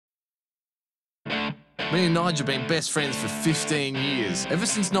Me and Nige have been best friends for 15 years, ever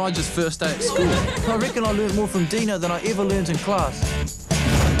since Nige's first day at school. I reckon I learnt more from Deano than I ever learnt in class.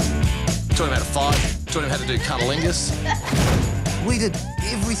 Taught him how to fight, taught him how to do cunnilingus. We did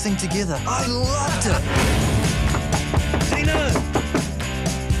everything together. I loved it. Deano!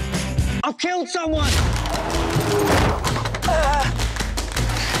 I've killed someone!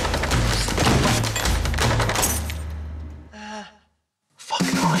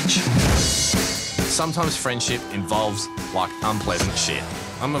 Fucking Nige. Sometimes friendship involves, like, unpleasant shit.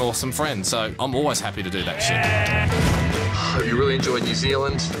 I'm an awesome friend, so I'm always happy to do that shit. Hope you really enjoyed New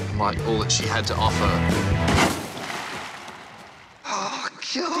Zealand, like all that she had to offer. Oh,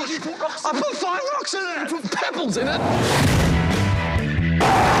 God! Did you put rocks in it? I put 5 rocks in it! You put pebbles in it?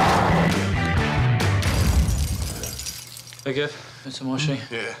 Hey, Gav, need some washing?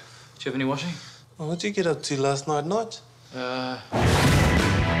 Yeah. Do you have any washing? Well, what did you get up to last night, Nige?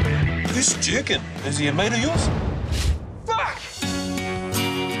 Who's jerking? Is he a mate of yours? Fuck!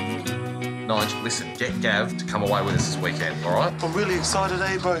 Nige, listen, get Gav to come away with us this weekend, all right? I'm really excited,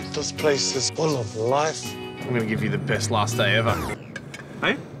 eh, bro? This place is full of life. I'm going to give you the best last day ever.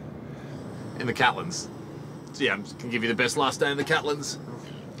 Hey? In the Catlins. Yeah, I can give you the best last day in the Catlins.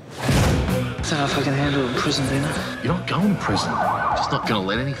 I don't know if I can handle it in prison, Deano. You're not going to prison. Just not going to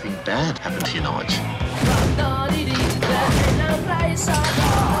let anything bad happen to you, Nige.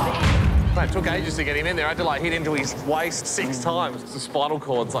 Mate, it took ages to get him in there. I had to, like, hit into his waist 6 times. The spinal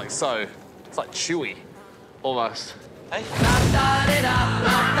cord's, like, so... It's, like, chewy. Almost. Hey?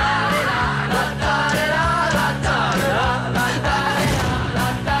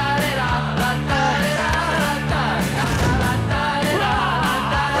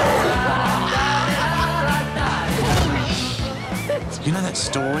 You know that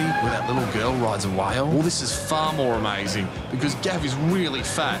story where that little girl rides a whale? Well, this is far more amazing because Gav is really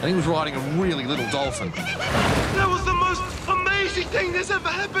fat and he was riding a really little dolphin. That was the most amazing thing that's ever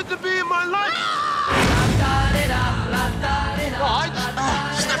happened to me in my life.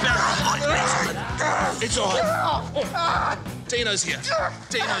 Step out. It's all right. Dino's here.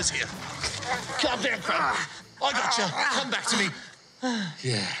 Dino's here. Calm down, Craig. I got you. Come back to me.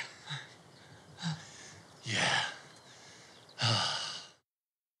 Yeah. Yeah.